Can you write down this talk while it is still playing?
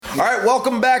All right,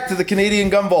 welcome back to the Canadian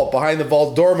Gun Vault. Behind the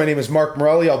vault door, my name is Mark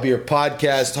Morelli. I'll be your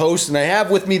podcast host, and I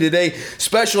have with me today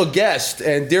special guest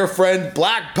and dear friend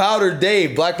Black Powder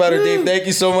Dave. Black Powder Dave, thank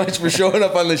you so much for showing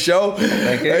up on the show.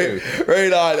 Thank you.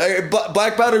 Right on.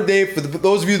 Black Powder Dave, for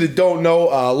those of you that don't know,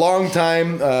 a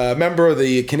long-time member of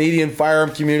the Canadian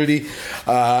firearm community.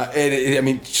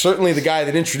 Certainly the guy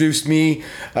that introduced me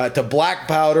to black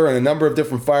powder and a number of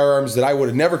different firearms that I would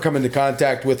have never come into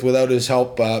contact with without his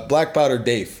help. Black Powder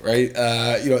Dave. Right,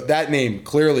 that name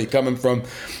clearly coming from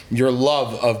your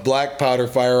love of black powder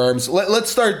firearms. Let's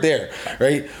start there,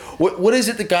 right? What is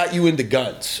it that got you into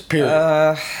guns?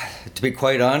 Period. To be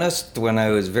quite honest, when I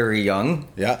was very young,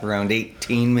 around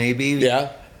 18 maybe,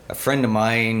 a friend of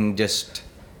mine, just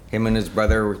him and his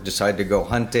brother decided to go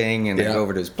hunting, and I go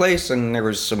over to his place, and there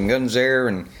was some guns there,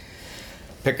 and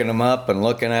picking them up and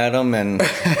looking at them, and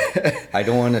I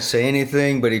don't want to say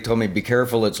anything, but he told me, be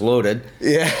careful, it's loaded.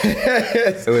 Yeah.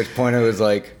 At which point I was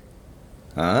like,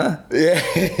 huh?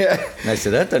 Yeah. And I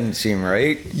said, that doesn't seem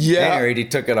right. Yeah. Anyway, he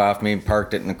took it off me and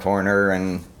parked it in the corner,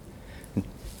 and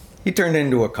he turned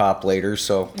into a cop later,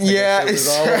 so yeah,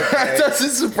 that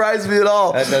doesn't surprise me at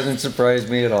all. That doesn't surprise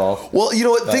me at all. Well, you know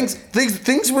what? Things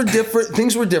were different.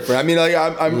 Things were different. I mean,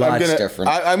 I'm gonna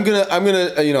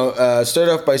start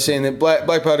off by saying that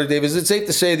Black Powder Dave, is it safe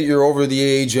to say that you're over the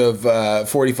age of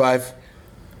 45?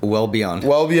 Well beyond.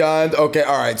 Okay,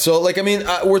 all right. So,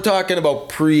 we're talking about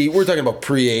pre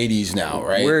 80s now,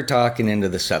 right? We're talking into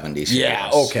the 70s. Yeah.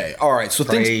 Yes. Okay. All right. So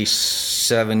things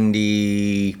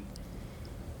 70.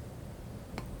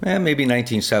 Maybe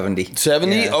 1970.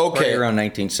 70? Yeah, okay. Right around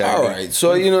 1970. All right.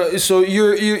 So so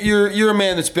you're a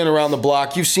man that's been around the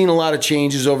block. You've seen a lot of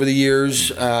changes over the years.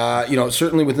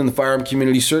 Certainly within the firearm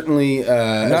community. Certainly not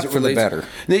as it for relates, the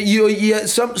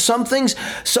better. Some things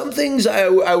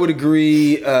I would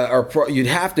agree you'd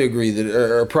have to agree that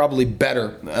are probably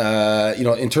better.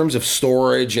 In terms of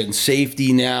storage and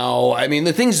safety now. I mean,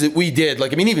 the things that we did.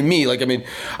 Even me.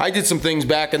 I did some things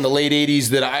back in the late 80s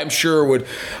that I'm sure would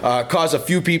cause a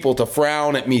few people to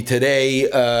frown at me today.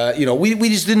 We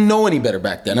just didn't know any better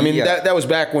back then. That was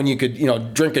back when you could,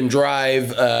 drink and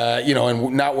drive,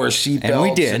 and not wear seatbelts. And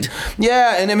we did.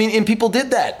 And people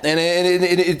did that. And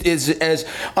it is as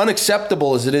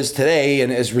unacceptable as it is today,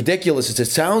 and as ridiculous as it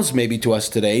sounds maybe to us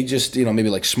today, just, maybe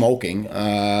like smoking.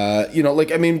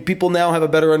 People now have a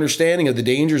better understanding of the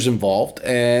dangers involved.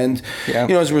 And,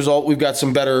 as a result, we've got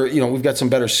some better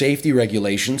safety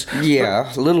regulations.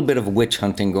 Yeah, a little bit of witch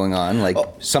hunting going on.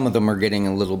 Some of them are getting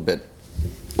a little bit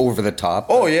over the top.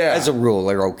 Oh, yeah. As a rule,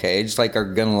 they're okay. Just like our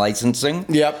gun licensing.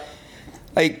 Yep.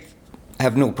 I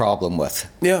have no problem with.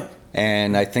 Yeah.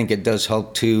 And I think it does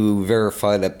help to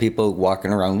verify that people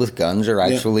walking around with guns are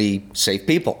actually safe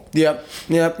people. Yep.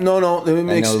 No.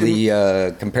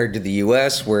 Compared to the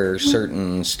U.S., where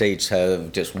certain states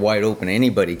have just wide open,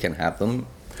 anybody can have them.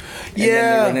 And then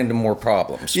they run into more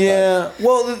problems. Yeah.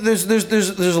 Well, there's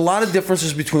a lot of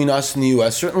differences between us and the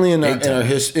U.S. Certainly in our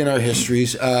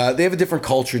histories. They have a different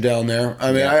culture down there.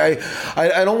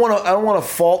 I don't want to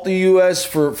fault the U.S.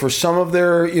 for some of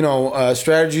their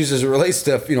strategies as it relates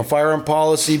to firearm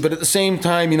policy, but at the same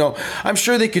time, I'm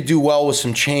sure they could do well with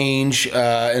some change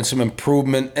and some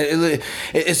improvement,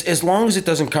 as long as it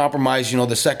doesn't compromise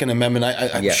the Second Amendment.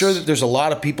 I'm sure that there's a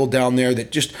lot of people down there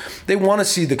that just they want to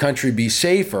see the country be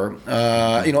safer.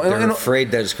 They're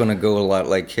afraid that it's going to go a lot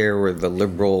like here, where the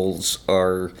liberals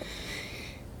are.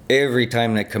 Every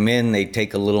time they come in, they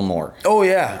take a little more. Oh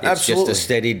yeah, it's absolutely. Just a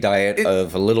steady diet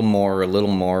of a little more,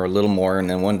 and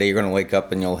then one day you're going to wake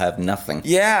up and you'll have nothing.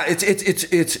 Yeah,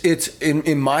 it's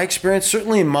in my experience,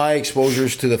 certainly in my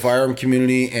exposures to the firearm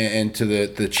community and to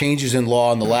the changes in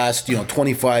law in the last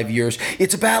 25 years,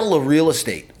 it's a battle of real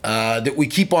estate. That we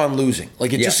keep on losing.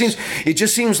 It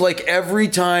just seems like every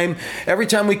time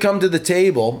we come to the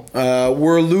table,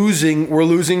 we're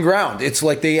losing ground. It's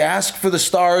like they ask for the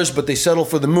stars, but they settle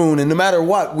for the moon. And no matter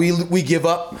what, we give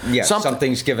up. Yeah,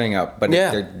 something's giving up, but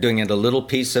they're doing it a little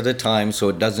piece at a time, so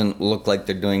it doesn't look like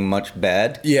they're doing much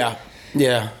bad. Yeah.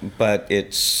 But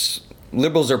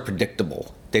liberals are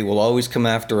predictable. They will always come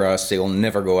after us. They will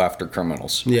never go after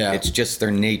criminals. Yeah, it's just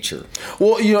their nature.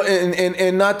 Well,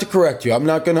 and not to correct you, I'm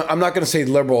not gonna say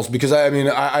liberals, because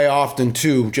I often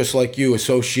too, just like you,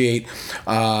 associate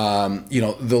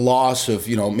the loss of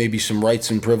maybe some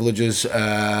rights and privileges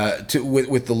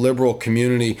with the liberal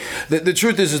community. The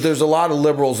truth is there's a lot of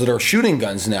liberals that are shooting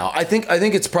guns now. I think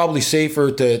it's probably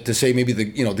safer to say maybe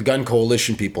the gun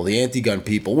coalition people, the anti-gun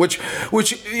people, which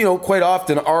quite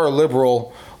often are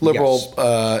liberal,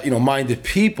 minded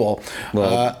people.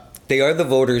 Well, they are the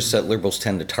voters that liberals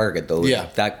tend to target, though. Yeah.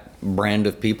 That brand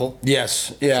of people.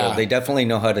 Yes. Yeah. So they definitely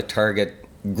know how to target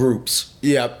groups.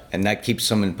 Yep. And that keeps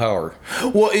them in power.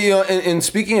 Well, and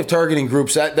speaking of targeting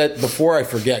groups, that before I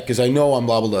forget, because I know I'm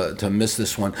liable to miss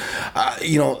this one,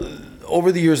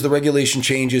 over the years, the regulation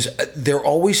changes. There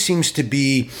always seems to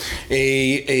be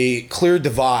a clear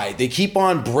divide. They keep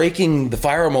on breaking the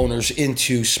firearm owners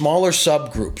into smaller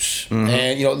subgroups,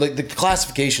 and like the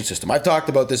classification system. I've talked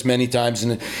about this many times,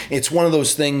 and it's one of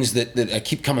those things that I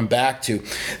keep coming back to.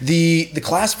 The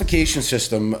classification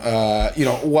system,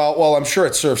 while I'm sure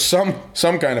it serves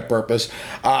some kind of purpose,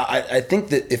 I think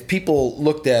that if people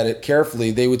looked at it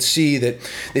carefully, they would see that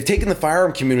they've taken the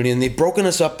firearm community and they've broken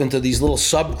us up into these little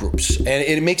subgroups. And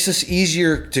it makes us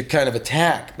easier to kind of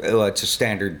attack. Well, it's a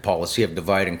standard policy of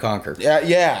divide and conquer.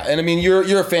 Yeah. And I mean,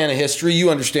 you're a fan of history. You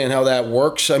understand how that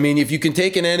works. I mean, if you can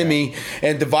take an enemy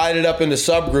and divide it up into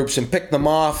subgroups and pick them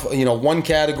off, one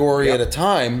category at a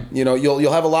time,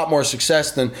 you'll have a lot more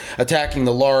success than attacking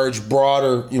the large,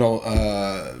 broader,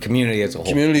 community as a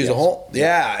whole. As a whole.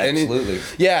 Yeah. Absolutely.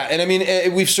 And I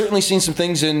mean, we've certainly seen some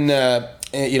things in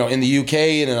the UK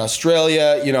and in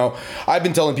Australia. I've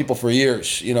been telling people for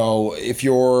years, if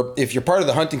you're part of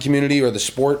the hunting community or the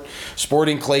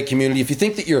sporting clay community, if you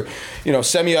think that your,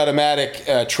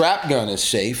 semi-automatic trap gun is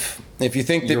safe, if you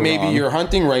think that maybe your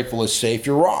hunting rifle is safe,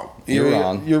 you're wrong.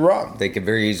 You're wrong. They could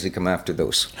very easily come after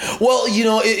those. Well,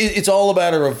 it's all a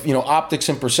matter of optics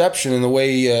and perception and the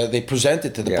way they present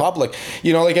it to the public.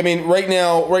 Right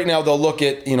now they'll look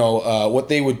at what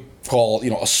they would call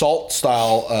assault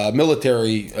style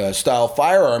military style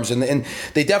firearms, and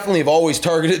they definitely have always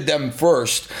targeted them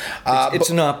first.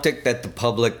 It's an optic that the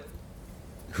public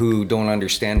who don't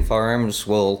understand firearms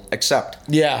will accept.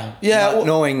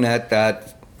 Knowing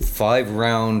that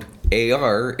 5-round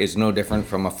AR is no different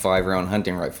from a 5-round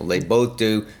hunting rifle. They both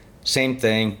do same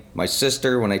thing. My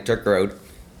sister, when I took her out,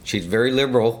 she's very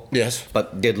liberal. Yes.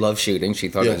 But did love shooting. She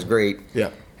thought it was great. Yeah.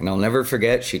 And I'll never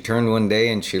forget, she turned one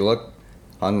day and she looked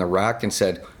on the rack and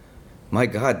said, "My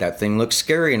God, that thing looks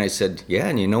scary." And I said, "Yeah,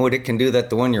 and you know what it can do that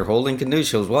the one you're holding can do?"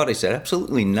 She goes, "What?" I said,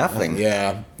 "Absolutely nothing."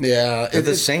 Yeah. They're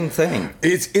the same thing.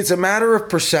 It's a matter of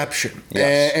perception.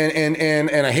 Yes.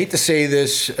 And I hate to say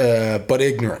this, but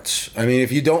ignorance. I mean,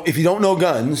 if you don't know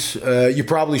guns, you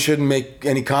probably shouldn't make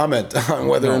any comment on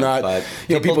whether or not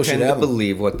people should tend to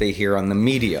believe what they hear on the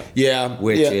media. Yeah.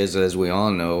 Which is, as we all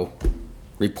know,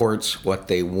 reports what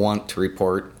they want to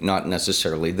report, not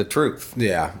necessarily the truth.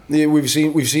 Yeah, we've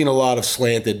seen a lot of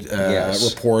slanted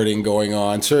reporting going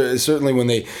on. Certainly, when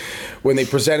they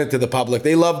present it to the public,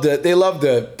 they love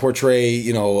to portray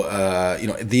the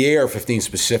AR-15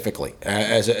 specifically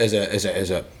as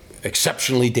a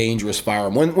exceptionally dangerous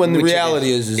firearm. When the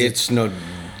reality is it's no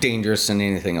dangerous than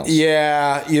anything else.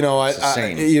 Yeah,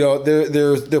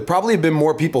 there probably have been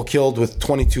more people killed with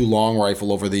 .22 long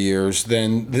rifle over the years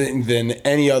than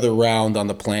any other round on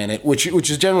the planet, which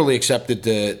is generally accepted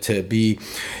to be,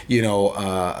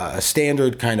 a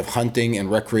standard kind of hunting and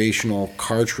recreational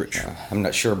cartridge. I'm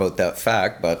not sure about that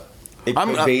fact, but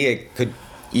it could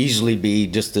easily be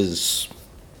just as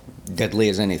deadly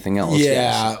as anything else.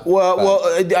 Yeah. Yes. Well,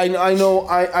 I know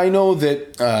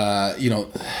that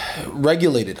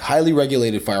highly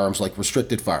regulated firearms, like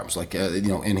restricted firearms, like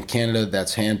in Canada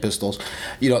that's hand pistols.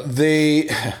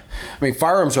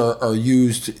 Firearms are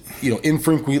used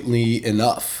infrequently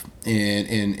enough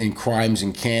in crimes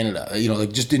in Canada.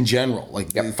 Just in general,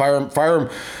 firearm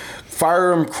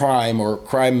crime or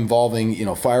crime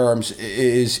involving firearms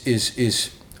is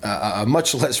a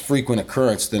much less frequent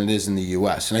occurrence than it is in the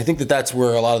U.S. And I think that's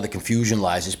where a lot of the confusion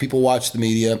lies, is people watch the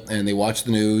media and they watch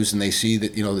the news and they see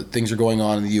that, that things are going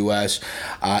on in the U.S.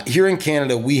 Here in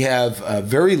Canada, we have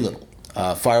very little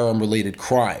firearm-related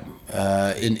crime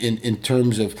in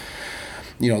terms of,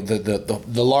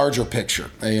 the larger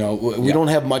picture. We don't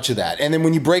have much of that. And then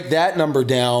when you break that number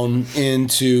down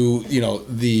into,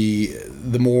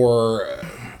 the more...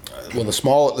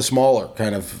 the smaller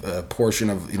kind of portion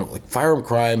of like firearm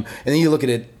crime, and then you look at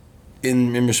it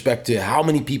in respect to how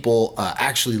many people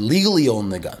actually legally own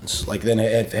the guns, like then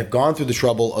have gone through the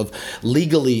trouble of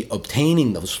legally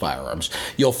obtaining those firearms.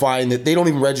 You'll find that they don't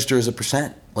even register as a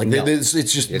percent. It's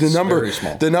just the number. Very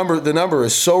small. The number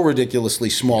is so ridiculously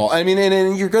small. I mean,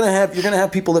 and you're gonna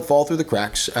have people that fall through the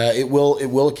cracks. It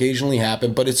will occasionally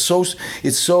happen, but it's so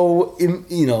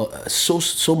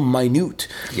minute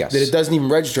that it doesn't even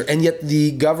register. And yet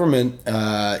the government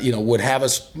would have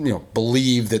us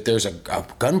believe that there's a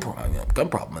gun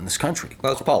problem in this country.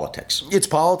 Well, it's politics. It's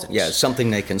politics. Yeah, it's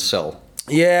something they can sell.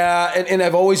 Yeah, and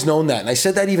I've always known that, and I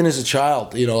said that even as a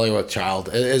child.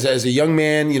 As a young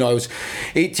man, I was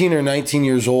 18 or 19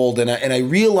 years old, and I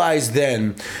realized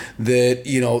then that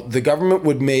the government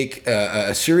would make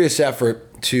a serious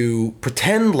effort to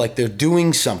pretend like they're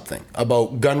doing something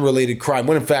about gun-related crime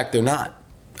when in fact they're not.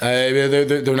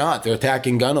 They're not. They're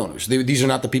attacking gun owners. These are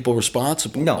not the people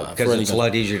responsible. No, because it's a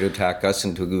lot easier to attack us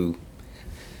than to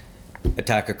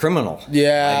attack a criminal.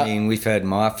 Yeah. I mean, we've had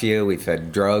mafia, we've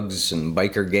had drugs and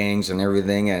biker gangs and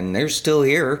everything, and they're still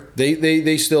here.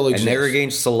 They still exist. And they're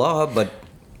against the law, but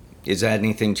is that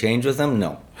anything changed with them?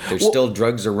 No. There's still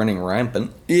drugs are running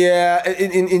rampant. Yeah,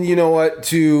 and you know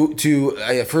what?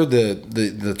 I've heard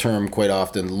the term quite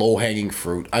often, low hanging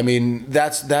fruit. I mean,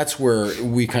 that's where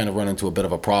we kind of run into a bit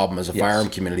of a problem as a firearm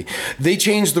community. They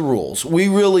changed the rules. We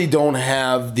really don't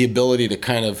have the ability to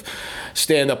kind of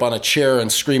stand up on a chair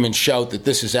and scream and shout that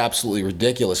this is absolutely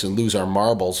ridiculous and lose our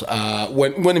marbles.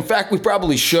 When in fact we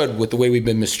probably should with the way we've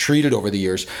been mistreated over the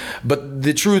years. But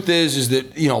the truth is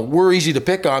that we're easy to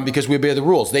pick on because we obey the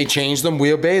rules. They change them,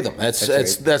 we obey them. That's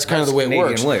kind of the way it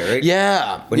works. Way, right?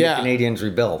 Yeah. When the Canadians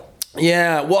rebel.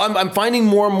 Yeah, well, I'm finding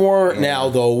more and more now,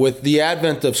 though, with the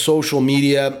advent of social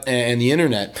media and the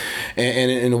internet, and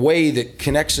in a way that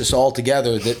connects us all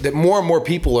together, that more and more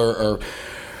people are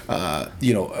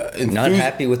not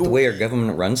happy with the way our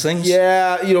government runs things.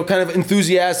 Yeah, kind of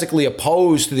enthusiastically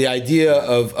opposed to the idea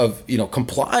of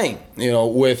complying,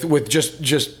 with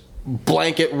just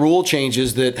blanket rule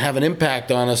changes that have an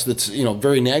impact on us that's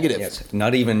very negative. Yes,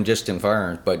 not even just in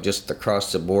firearms, but just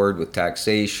across the board with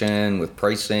taxation, with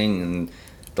pricing, and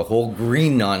the whole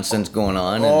green nonsense going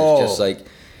on. And it's just like,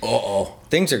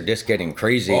 things are just getting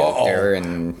crazy out there,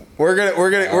 and we're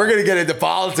gonna get into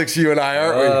politics, you and I,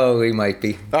 aren't we? Oh, we might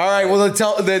be. All right, well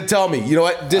then tell me. You know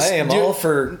what? I am all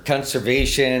for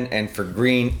conservation and for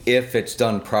green if it's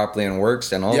done properly and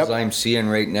works. And all I'm seeing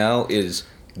right now is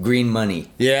green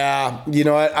money. Yeah,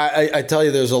 I tell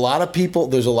you, there's a lot of people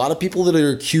that are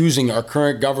accusing our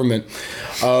current government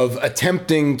of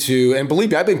attempting to, and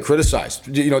believe me, I've been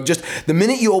criticized. Just the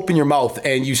minute you open your mouth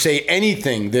and you say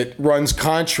anything that runs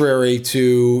contrary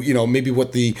to, maybe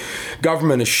what the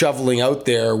government is shoveling out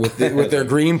there with their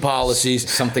green policies,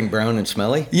 something brown and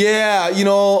smelly. Yeah,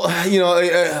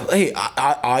 hey,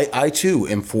 I too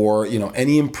am for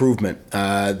any improvement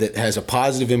that has a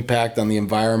positive impact on the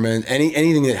environment,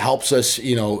 anything that helps us,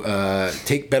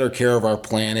 take better care of our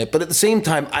planet. But at the same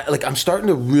time, I'm starting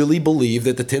to really believe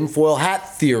that the tinfoil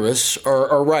hat theorists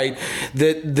are right,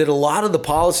 that a lot of the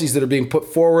policies that are being put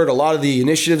forward, a lot of the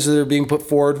initiatives that are being put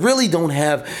forward really don't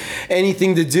have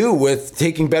anything to do with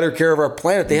taking better care of our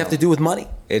planet. They have to do with money.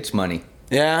 It's money.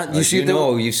 Yeah,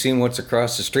 you've seen what's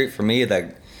across the street from me,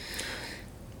 that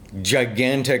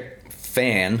gigantic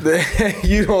fan.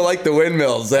 You don't like the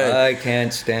windmills, eh? I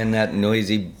can't stand that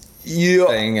noisy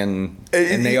thing, and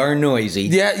they are noisy.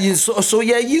 Yeah,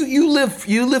 you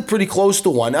live pretty close to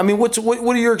one. I mean, what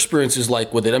are your experiences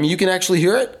like with it? I mean, you can actually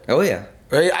hear it? Oh yeah.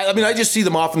 Right? I mean, I just see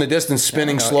them off in the distance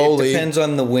spinning slowly. It depends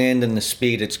on the wind and the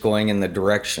speed it's going in the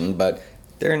direction, but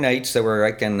there are nights where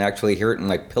I can actually hear it in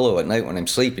my pillow at night when I'm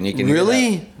sleeping. You can hear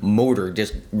that motor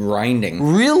just grinding.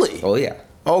 Really? Oh yeah.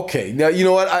 Okay. Now, you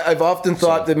know what? I've often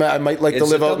thought that I might like to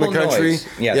live out in the country. Noise.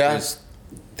 Yeah.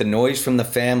 The noise from the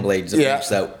fan blades that makes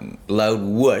that loud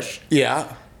whoosh.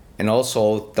 Yeah. And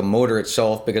also the motor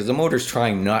itself, because the motor's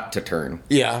trying not to turn.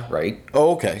 Yeah. Right?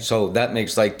 Oh, okay. So that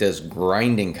makes like this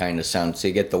grinding kind of sound. So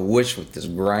you get the whoosh with this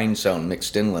grind sound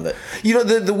mixed in with it.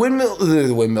 The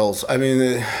windmills, I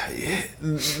mean,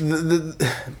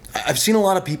 I've seen a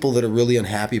lot of people that are really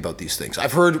unhappy about these things.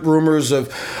 I've heard rumors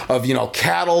of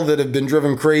cattle that have been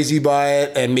driven crazy by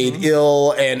it and made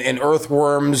ill, and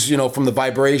earthworms, from the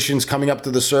vibrations coming up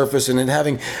to the surface and it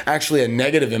having actually a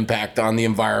negative impact on the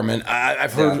environment.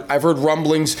 I've heard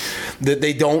rumblings that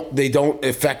they don't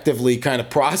effectively kind of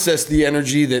process the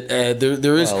energy that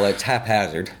there is. Well, it's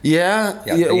haphazard. Yeah.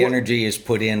 The energy is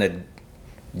put in at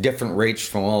different rates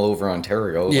from all over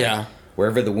Ontario. Yeah.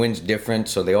 Wherever the wind's different,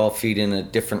 so they all feed in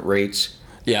at different rates.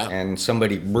 Yeah. And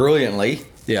somebody brilliantly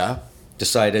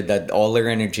decided that all their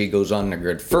energy goes on the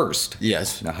grid first.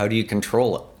 Yes. Now, how do you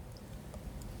control it?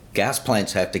 Gas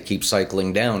plants have to keep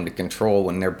cycling down to control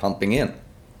when they're pumping in.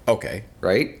 Okay.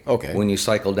 Right? Okay. When you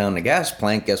cycle down the gas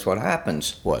plant, guess what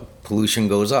happens? What? Pollution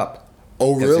goes up.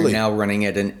 Oh, really? Because they're now running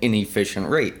at an inefficient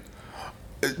rate.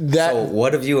 So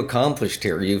what have you accomplished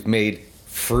here? You've made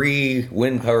free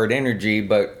wind-powered energy,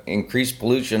 but increased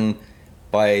pollution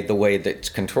by the way that's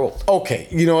controlled. Okay,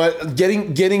 you know what?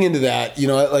 Getting into that, you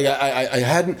know, like I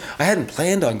hadn't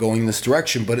planned on going this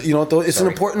direction, but you know what? Though it's an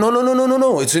important.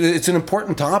 No. It's an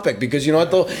important topic because you know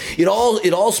what? Though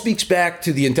it all speaks back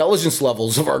to the intelligence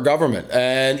levels of our government,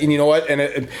 and you know what?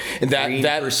 And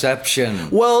that perception.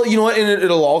 Well, you know what? And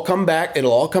it'll all come back.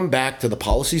 It'll all come back to the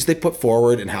policies they put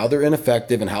forward and how they're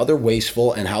ineffective and how they're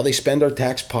wasteful and how they spend our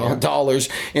tax dollars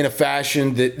in a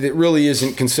fashion that really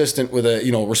isn't consistent with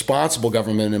a responsible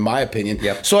government, in my opinion.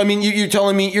 Yep. So I mean, you're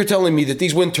telling me that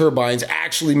these wind turbines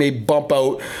actually may bump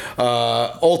out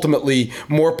ultimately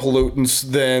more pollutants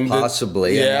than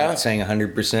possibly. I'm not saying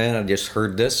 100%. I just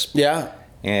heard this. Yeah.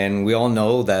 And we all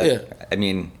know that. Yeah. I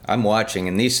mean, I'm watching,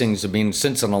 and these things have been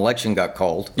since an election got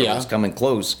called. Yeah. It's coming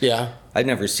close. Yeah. I've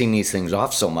never seen these things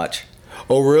off so much.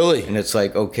 Oh, really? And it's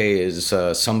like, okay, is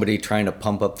somebody trying to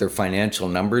pump up their financial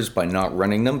numbers by not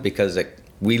running them because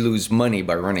we lose money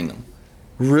by running them?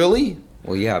 Really?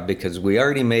 Well, yeah, because we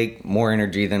already make more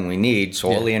energy than we need,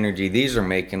 so all the energy these are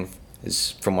making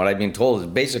is, from what I've been told, is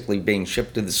basically being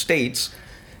shipped to the States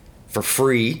for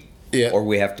free. Yeah. Or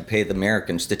we have to pay the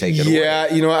Americans to take it away.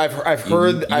 Yeah, you know, I've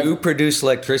heard... You produce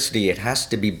electricity, it has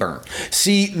to be burnt.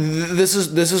 See, this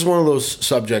is one of those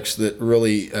subjects that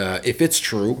really, if it's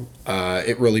true,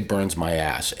 it really burns my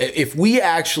ass. If we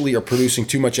actually are producing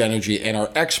too much energy and are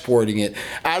exporting it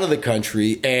out of the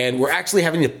country and we're actually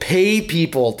having to pay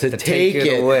people to take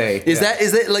it away. Is that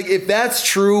like, if that's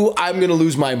true, I'm going to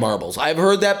lose my marbles. I've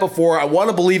heard that before. I want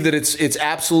to believe that it's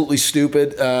absolutely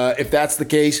stupid if that's the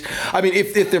case. I mean,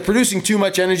 if they're producing too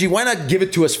much energy, why not give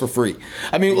it to us for free?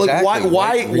 I mean, exactly.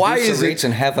 Like why is the rates it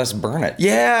and have us burn it?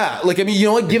 Yeah, like I mean, you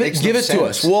know what? Give it to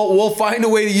us. We'll find a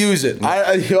way to use it.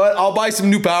 I'll buy some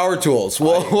new power tools.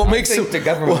 We'll make some. The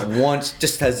government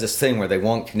has this thing where they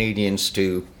want Canadians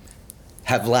to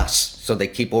have less, so they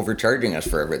keep overcharging us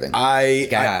for everything.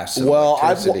 Gas,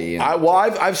 electricity.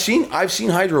 I've seen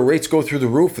hydro rates go through the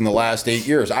roof in the last 8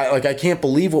 years. I can't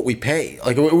believe what we pay.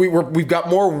 Like we've got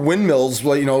more windmills,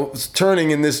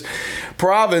 turning in this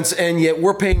province, and yet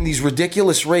we're paying these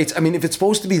ridiculous rates. I mean, if it's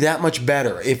supposed to be that much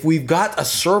better, if we've got a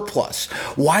surplus,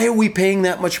 why are we paying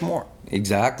that much more?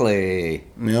 Exactly.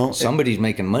 Somebody's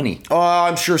making money. Oh,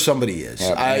 I'm sure somebody is.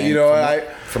 Yeah,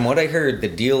 from what I heard, the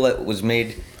deal that was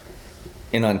made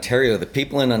in Ontario, the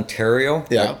people in Ontario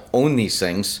that own these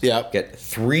things get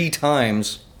 3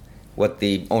 times what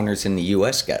the owners in the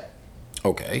U.S. get.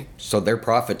 Okay. So their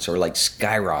profits are like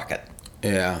skyrocket.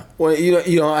 Yeah. Well,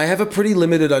 you know, I have a pretty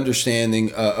limited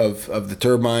understanding of the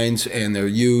turbines and their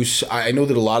use. I know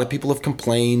that a lot of people have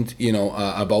complained,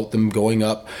 about them going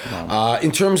up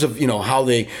in terms of,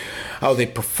 how they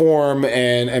perform,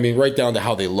 and I mean right down to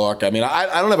how they look. I mean,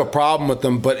 I don't have a problem with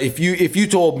them, but if you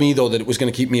told me though that it was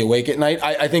going to keep me awake at night,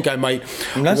 I think I might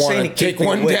want to take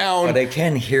one down. But I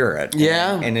can hear it.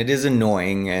 Yeah. And it is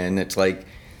annoying, and it's like,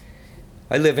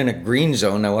 I live in a green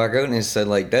zone. I walk out and it said,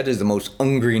 like, that is the most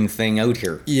ungreen thing out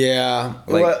here. Yeah.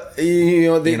 Like, well,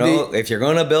 if you're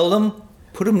going to build them,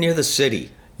 put them near the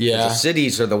city. Yeah. The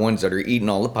cities are the ones that are eating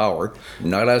all the power,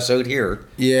 not us out here.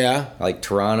 Yeah. Like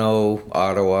Toronto,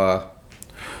 Ottawa.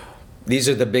 These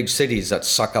are the big cities that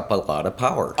suck up a lot of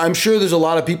power. I'm sure there's a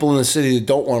lot of people in the city that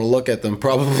don't want to look at them.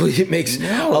 Probably it makes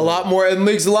a lot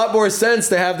more sense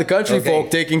to have the country folk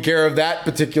taking care of that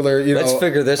particular, Let's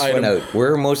figure this item. one out.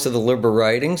 Where are most of the Liberal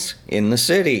ridings? In the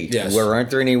city. Yes. Where aren't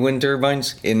there any wind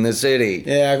turbines? In the city.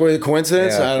 Yeah,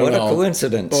 coincidence? Yeah. I don't know. What a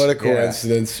coincidence. What a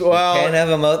coincidence. Yeah. Well, we can't have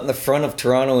them out in the front of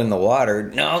Toronto in the water.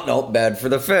 No, bad for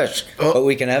the fish. Oh. But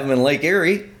we can have them in Lake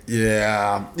Erie.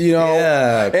 Yeah,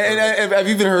 and I've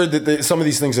even heard that some of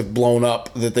these things have blown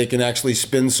up, that they can actually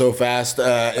spin so fast.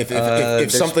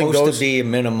 If something goes to be a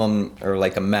minimum or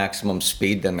like a maximum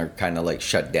speed, then they're kind of like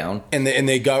shut down. And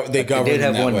they govern. They did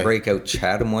have one way. break out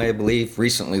Chatham way, I believe.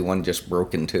 Recently, one just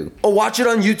broke in two. Oh, watch it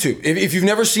on YouTube. If you've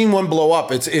never seen one blow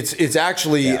up, it's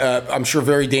actually I'm sure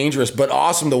very dangerous, but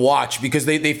awesome to watch because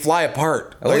they fly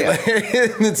apart. Oh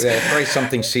probably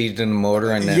something seized in the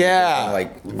motor and then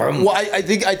well, I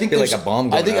think like a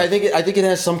bomb. I think it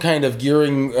has some kind of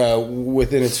gearing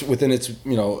within its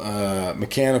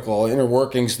mechanical inner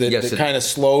workings that kind of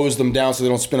slows them down so they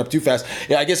don't spin up too fast.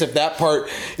 Yeah, I guess if that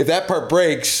part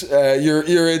breaks,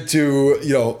 you're into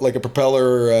like a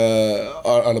propeller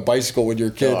on a bicycle when you're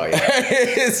a kid. Oh, yeah.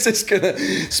 It's just gonna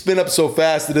spin up so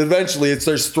fast that eventually it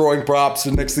starts throwing props,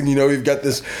 and next thing you know, you've got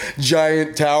this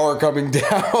giant tower coming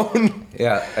down.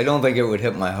 Yeah, I don't think it would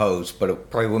hit my house, but it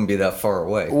probably wouldn't be that far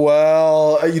away.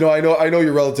 Well, I know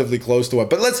you're relatively close to it,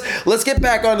 but let's get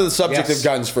back onto the subject of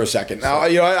guns for a second. Now,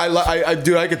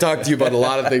 I could talk to you about a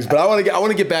lot of things, but I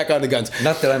want to get back on the guns.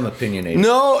 Not that I'm opinionated.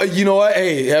 No, you know what?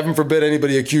 Hey, heaven forbid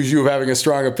anybody accuse you of having a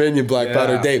strong opinion, Black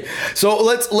Powder Dave. So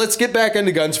let's get back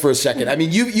into guns for a second. I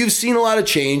mean, you've seen a lot of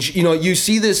change. You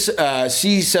see this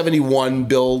C-71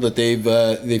 bill that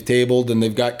they've tabled and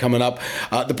they've got coming up.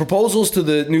 The proposals to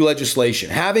the new legislation,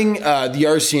 having the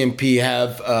RCMP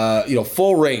have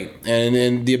full reign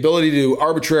and the ability to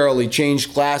arbitrarily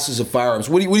change classes of firearms.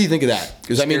 What do you think of that?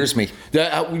 Because scares me.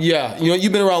 Yeah,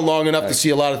 you've been around long enough to see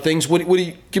a lot of things. What do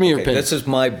you give me your opinion? This is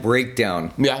my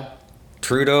breakdown. Yeah.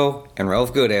 Trudeau and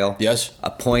Ralph Goodale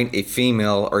appoint a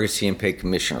female RCMP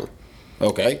commissioner.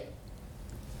 Okay.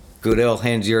 Goodale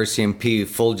hands the RCMP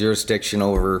full jurisdiction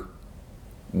over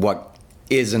what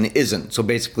is and isn't. So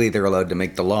basically, they're allowed to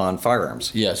make the law on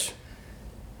firearms. Yes.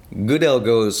 Goodale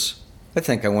goes, I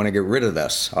think I want to get rid of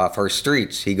this off our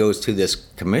streets. He goes to this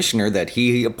commissioner that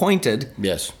he appointed.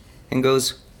 Yes. And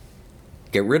goes,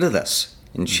 get rid of this.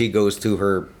 And she goes to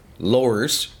her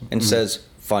lowers and says,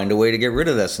 find a way to get rid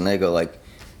of this. And they go like,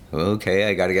 okay,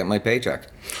 I got to get my paycheck.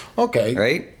 Okay.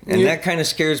 Right? And that kind of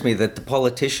scares me that the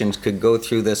politicians could go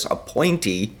through this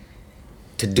appointee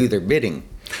to do their bidding.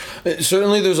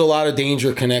 Certainly, there's a lot of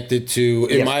danger connected to,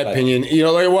 in my opinion,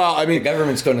 the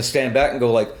government's going to stand back and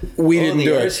go like, we didn't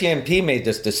do it. The RCMP made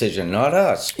this decision, not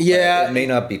us. Yeah, it may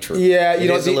not be true. Yeah, it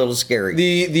is a little scary.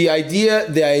 The idea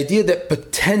that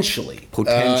potentially,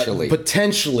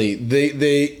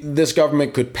 this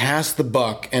government could pass the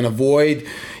buck and avoid,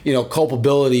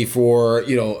 culpability for,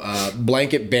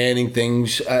 blanket banning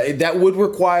things. That would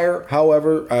require,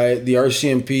 however, the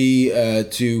RCMP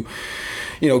to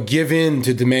give in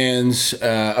to demands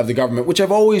of the government, which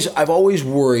I've always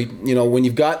worried. When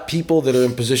you've got people that are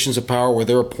in positions of power where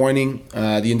they're appointing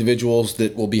the individuals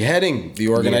that will be heading the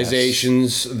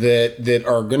organizations that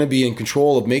are going to be in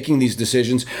control of making these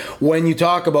decisions. When you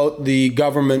talk about the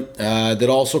government that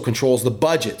also controls the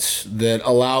budgets that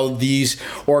allow these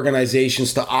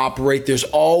organizations to operate, there's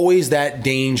always that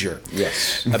danger.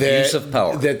 Yes, abuse of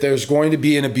power. That there's going to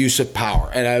be an abuse of power,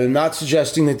 and I'm not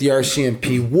suggesting that the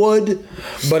RCMP would.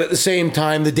 But at the same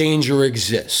time, the danger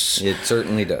exists. It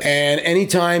certainly does. And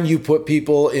anytime you put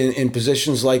people in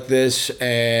positions like this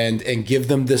and give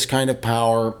them this kind of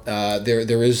power,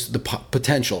 there is the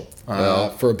potential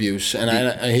for abuse. And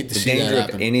I hate to see that happen. The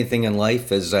danger of anything in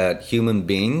life is that human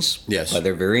beings, by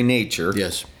their very nature,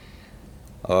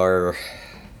 are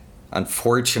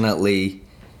unfortunately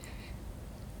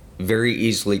very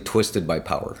easily twisted by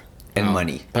power. And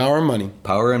money. Power and money.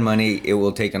 Power and money. It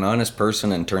will take an honest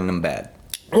person and turn them bad.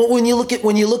 Well, when you look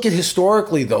at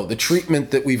historically, though, the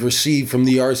treatment that we've received from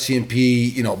the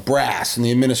RCMP, brass and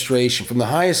the administration from the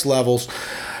highest levels,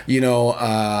 there's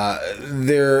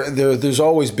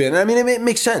always been. I mean, it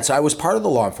makes sense. I was part of the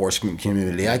law enforcement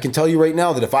community. I can tell you right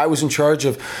now that if I was in charge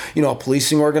of, a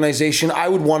policing organization, I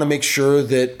would want to make sure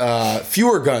that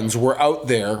fewer guns were out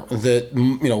there that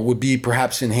would be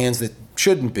perhaps in hands that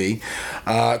shouldn't be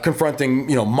confronting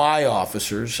my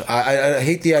officers. I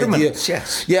hate the criminals, idea.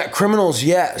 Yes. Yeah, criminals.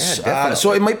 Yes. Yeah,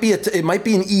 so it might be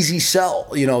an easy sell,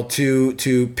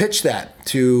 to pitch that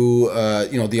to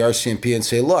the RCMP and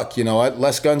say, look,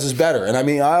 less guns is better. And I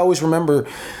mean, I always remember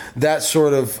that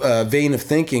sort of vein of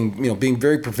thinking, being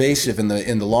very pervasive in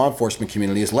the law enforcement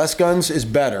community, is less guns is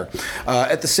better.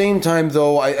 At the same time,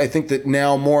 though, I think that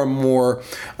now more and more,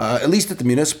 at least at the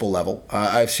municipal level,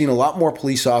 I've seen a lot more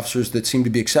police officers that seem to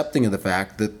be accepting of the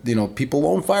fact that people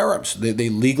own firearms. They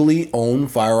legally own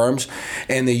firearms,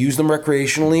 and they use them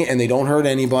recreationally, and they don't hurt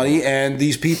anybody. And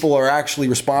these people are actually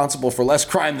responsible for less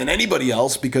crime than anybody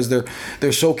else because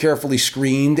they're so carefully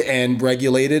screened and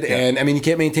regulated. Yeah. And I mean, you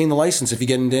can't maintain the license if you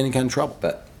get into any kind of trouble.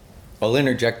 But I'll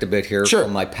interject a bit here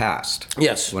from my past.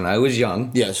 Yes. When I was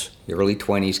young. Yes. The early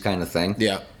 20s kind of thing.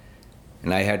 Yeah.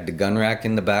 And I had the gun rack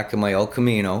in the back of my El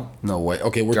Camino. No way.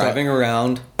 Okay, we're driving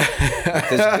around with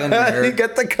this gun there. You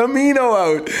got the Camino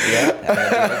out. Yeah, I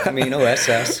had the El Camino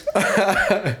SS.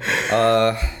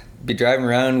 Be driving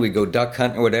around, we'd go duck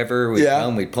hunting or whatever.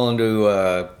 We'd pull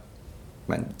into,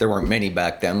 there weren't many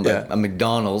back then, but a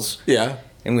McDonald's. Yeah.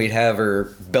 And we'd have our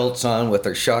belts on with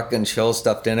our shotgun shell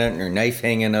stuffed in it and our knife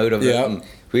hanging out of it. And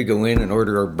we'd go in and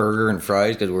order our burger and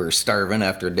fries because we were starving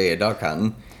after a day of duck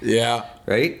hunting. Yeah.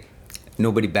 Right?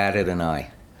 Nobody batted an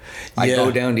eye. I go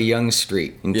down to Yonge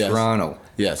Street in Toronto.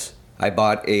 Yes. I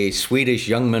bought a Swedish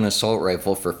Youngman assault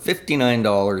rifle for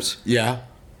 $59. Yeah.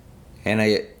 And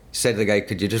I said to the guy,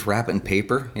 could you just wrap it in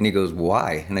paper? And he goes,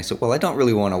 why? And I said, well, I don't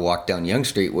really want to walk down Yonge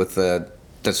Street with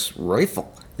this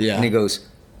rifle. Yeah. And he goes,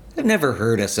 I've never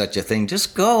heard of such a thing.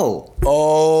 Just go.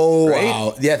 Oh, right?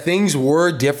 Wow. Yeah, things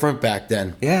were different back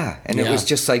then. Yeah, and it was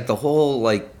just like the whole,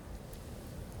 like,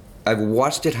 I've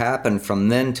watched it happen from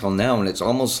then till now, and it's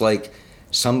almost like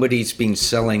somebody's been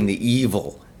selling the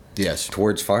evil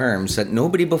towards firearms that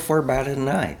nobody before batted an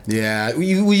eye. Yeah.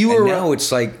 You were now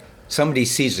it's like somebody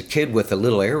sees a kid with a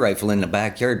little air rifle in the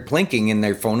backyard blinking in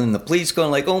their phone, and the police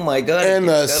going like, oh my God, and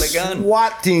the got a gun.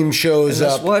 SWAT team shows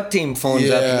up. The SWAT team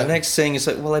phones up, and the next thing is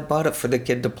like, well, I bought it for the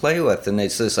kid to play with. And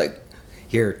it's just like,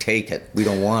 here, take it. We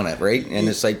don't want it, right? And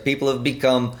it's like people have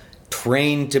become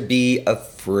trained to be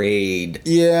afraid.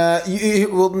 Yeah.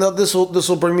 Well, no, this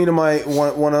will bring me to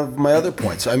one of my other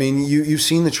points. I mean, you've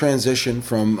seen the transition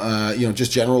from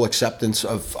just general acceptance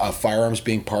of firearms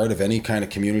being part of any kind of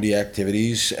community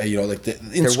activities.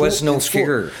 There was no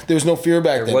fear. There was no fear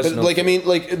back then. But I mean,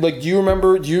 do you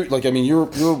remember?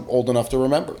 You're old enough to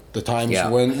remember the times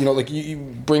when you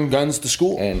bring guns to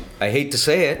school. And I hate to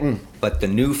say it, but the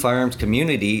new firearms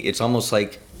community, it's almost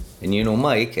like. And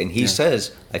Mike, and he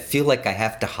says, I feel like I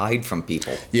have to hide from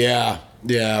people. Yeah.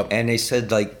 And they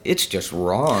said, like, it's just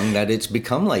wrong that it's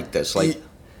become like this. Like,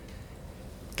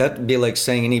 that'd be like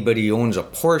saying anybody who owns a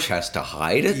Porsche has to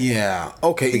hide it. Yeah.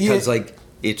 Okay. Because, like,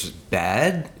 it's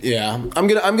bad. Yeah, I'm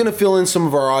gonna fill in some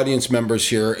of our audience members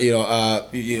here.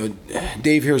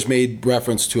 Dave here's made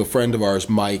reference to a friend of ours,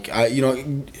 Mike.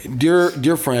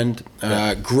 Dear friend,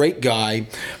 great guy,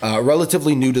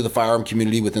 relatively new to the firearm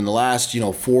community within the last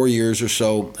 4 years or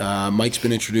so. Mike's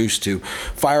been introduced to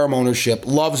firearm ownership,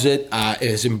 loves it,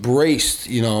 has embraced.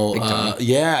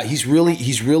 He's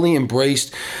really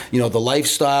embraced the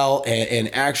lifestyle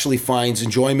and actually finds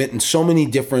enjoyment in so many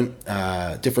different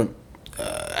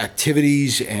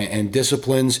activities and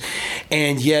disciplines,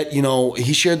 and yet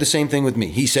he shared the same thing with me.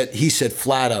 He said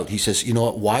flat out, he says,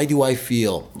 why do I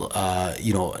feel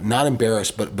not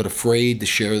embarrassed but afraid to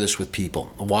share this with people?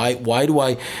 Why do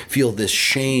I feel this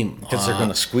shame? Because they're going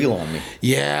to squeal on me.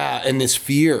 Yeah, and this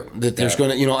fear that there's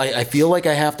going to I feel like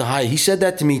I have to hide. He said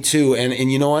that to me too,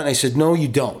 and you know what? And I said, no, you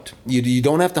don't. You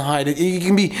don't have to hide it. You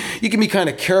can be kind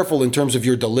of careful in terms of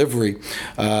your delivery,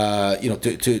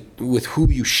 to with who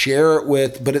you share it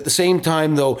with, but at the same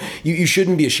time, though, you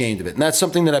shouldn't be ashamed of it. And that's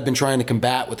something that I've been trying to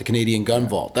combat with the Canadian Gun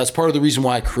Vault. That's part of the reason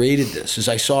why I created this, is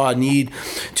I saw a need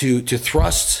to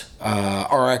thrust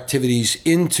our activities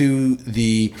into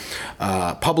the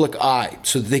public eye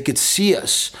so that they could see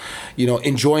us,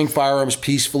 enjoying firearms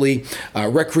peacefully,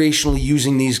 recreationally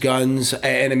using these guns.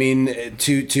 And I mean,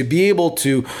 to be able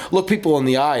to look people in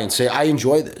the eye and say, I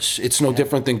enjoy this. It's no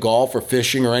different than golf or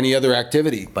fishing or any other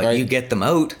activity. But right? You get them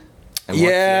out. And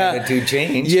what's the attitude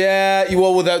change? Yeah,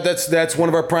 well, that's one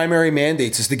of our primary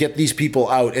mandates, is to get these people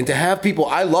out and to have people.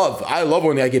 I love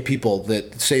when I get people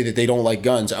that say that they don't like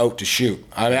guns out to shoot.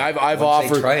 I mean, I've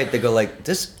offered. They try it, they go like,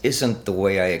 "This isn't the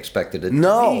way I expected it to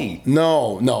be."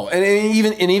 No, and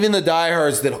even the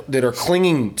diehards that are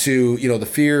clinging to the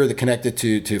fear that connected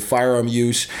to firearm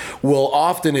use will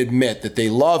often admit that they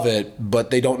love it, but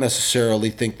they don't necessarily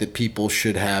think that people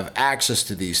should have access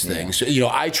to these things. Yeah.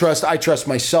 I trust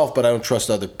myself, but I don't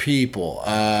trust other people.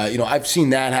 I've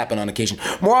seen that happen on occasion.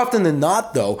 More often than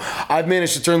not, though, I've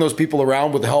managed to turn those people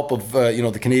around with the help of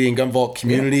the Canadian Gun Vault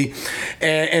community,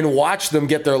 and watch them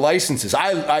get their licenses.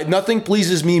 Nothing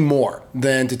pleases me more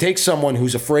than to take someone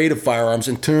who's afraid of firearms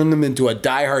and turn them into a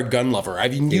diehard gun lover. I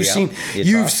mean, you've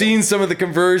seen some of the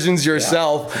conversions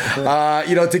yourself.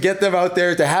 To get them out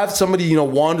there, to have somebody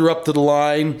wander up to the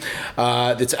line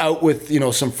that's out with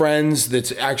some friends,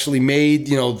 that's actually made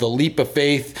the leap of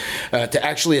faith. To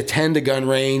actually attend a gun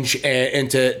range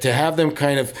and to have them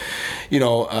kind of,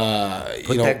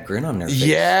 put that grin on their face.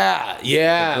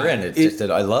 Yeah. The grin. It's just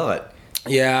that I love it.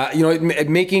 Yeah,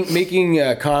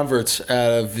 making converts out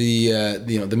of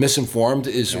the misinformed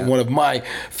is one of my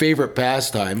favorite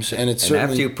pastimes, and it's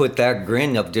certainly. After you put that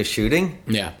grin of just shooting,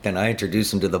 then I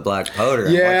introduce them to the black powder.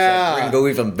 And watch that grin go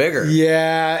even bigger.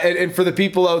 Yeah, and for the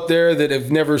people out there that have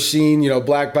never seen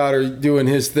black powder doing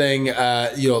his thing,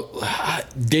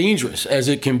 dangerous as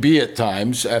it can be at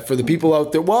times. For the people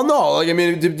out there, well, no,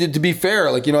 to be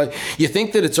fair, you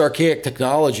think that it's archaic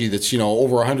technology that's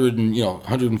over 100 and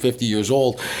 150 years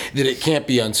old, that it can't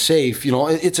be unsafe.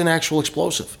 It's an actual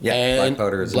explosive. Yeah, and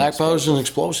black powder is an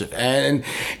explosive, and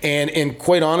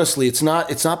quite honestly, it's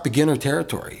not beginner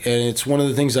territory, and it's one of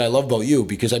the things that I love about you,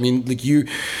 because I mean,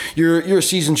 you're a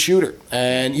seasoned shooter,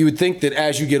 and you would think that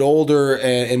as you get older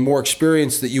and more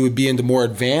experienced, that you would be into more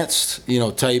advanced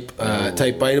type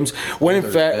items. When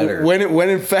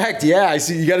in fact, I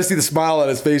see, you got to see the smile on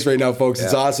his face right now, folks. Yeah.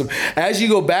 It's awesome. As you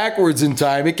go backwards in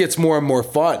time, it gets more and more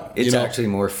fun. It's actually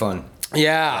more fun.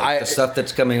 Yeah, the stuff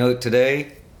that's coming out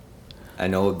today, I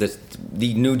know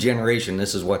the new generation,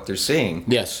 this is what they're seeing.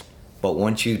 Yes. But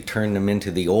once you turn them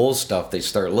into the old stuff, they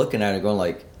start looking at it going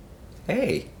like,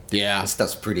 hey, yeah, this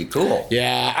stuff's pretty cool.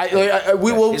 Yeah,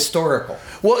 we will historical.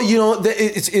 Well,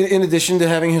 it's in addition to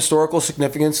having historical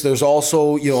significance, there's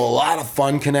also a lot of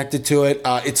fun connected to it.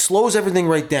 It slows everything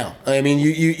right down. I mean,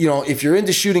 you know, if you're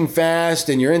into shooting fast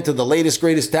and you're into the latest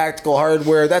greatest tactical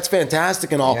hardware, that's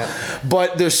fantastic and all. Yeah.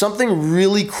 But there's something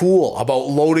really cool about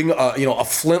loading a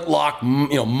flintlock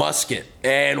musket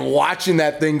and watching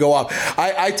that thing go up.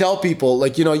 I tell people,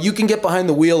 like, you can get behind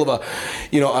the wheel of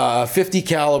a 50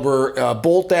 caliber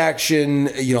bolt action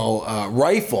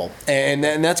rifle, and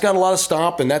that's got a lot of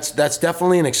stomp, and that's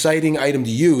definitely an exciting item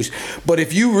to use. But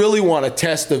if you really want a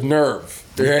test of nerve,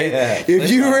 right? Yeah,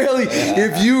 if you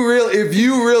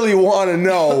really want to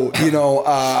know,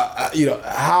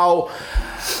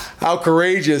 how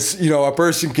courageous, a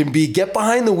person can be, get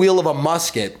behind the wheel of a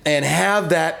musket and have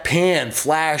that pan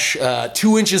flash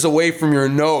 2 inches away from your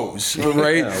nose,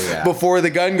 right? Before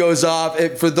the gun goes off.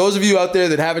 For those of you out there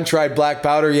that haven't tried black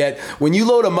powder yet, when you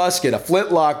load a musket, a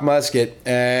flintlock musket,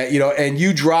 and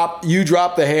you drop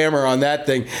the hammer on that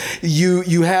thing,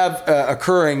 you have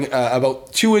occurring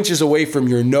about 2 inches away from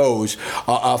your nose,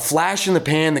 a flash in the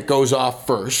pan that goes off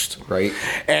first, right?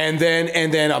 And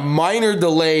then a minor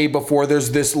delay before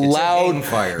there's this loud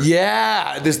fire.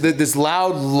 Yeah, this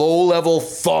loud low level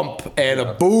thump and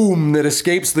a boom that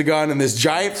escapes the gun and this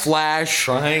giant flash.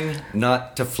 Trying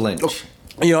not to flinch.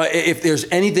 If there's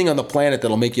anything on the planet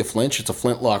that'll make you flinch, it's a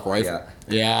flintlock rifle.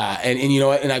 Yeah, and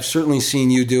and I've certainly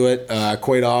seen you do it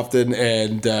quite often,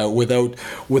 and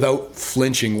without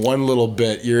flinching one little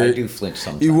bit. I do flinch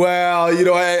sometimes. Well,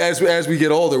 as we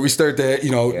get older, we start to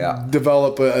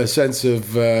develop a sense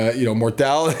of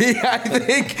mortality. I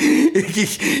think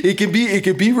it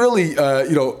can be really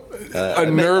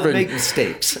unnerving. Make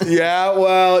mistakes. Yeah,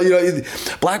 well,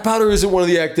 black powder isn't one of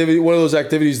those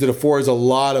activities that affords a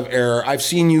lot of error. I've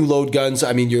seen you load guns.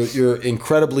 I mean, you're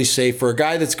incredibly safe for a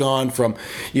guy that's gone from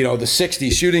the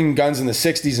 60s, shooting guns in the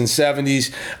 60s and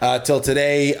 70s till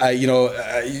today.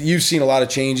 You've seen a lot of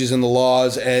changes in the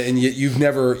laws, and you've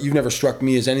never struck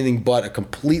me as anything but a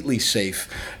completely safe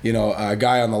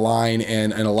guy on the line,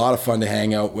 and a lot of fun to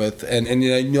hang out with. And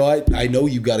I know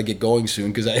you've got to get going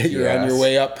soon because you're on your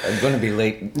way up. I'm going to be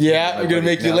late. Yeah, I'm going to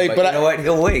make you late. But you know what?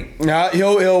 He'll wait.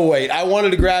 He'll wait. I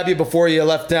wanted to grab you before you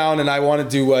left town, and I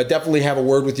wanted to definitely have a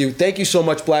word with you. Thank you so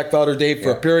much, Black Powder Dave, for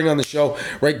appearing on the show.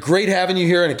 Right, great having you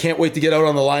here, and I can't wait to get out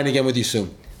on the line again with you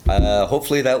soon.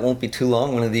 Hopefully that won't be too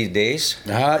long one of these days.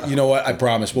 You know what? I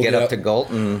promise. We'll get up to Galt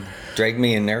and drag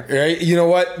me in there. Right? You know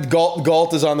what?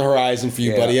 Galt is on the horizon for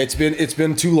you, buddy. It's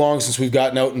been too long since we've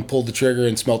gotten out and pulled the trigger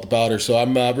and smelt the powder, so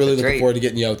I'm really looking forward to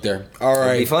getting you out there. All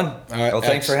right. It'll be fun. All right. Well,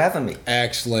 thanks for having me.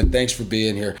 Excellent. Thanks for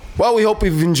being here. Well, we hope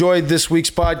you've enjoyed this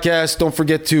week's podcast. Don't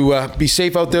forget to be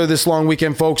safe out there this long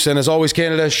weekend, folks. And as always,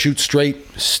 Canada, shoot straight,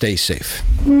 stay safe.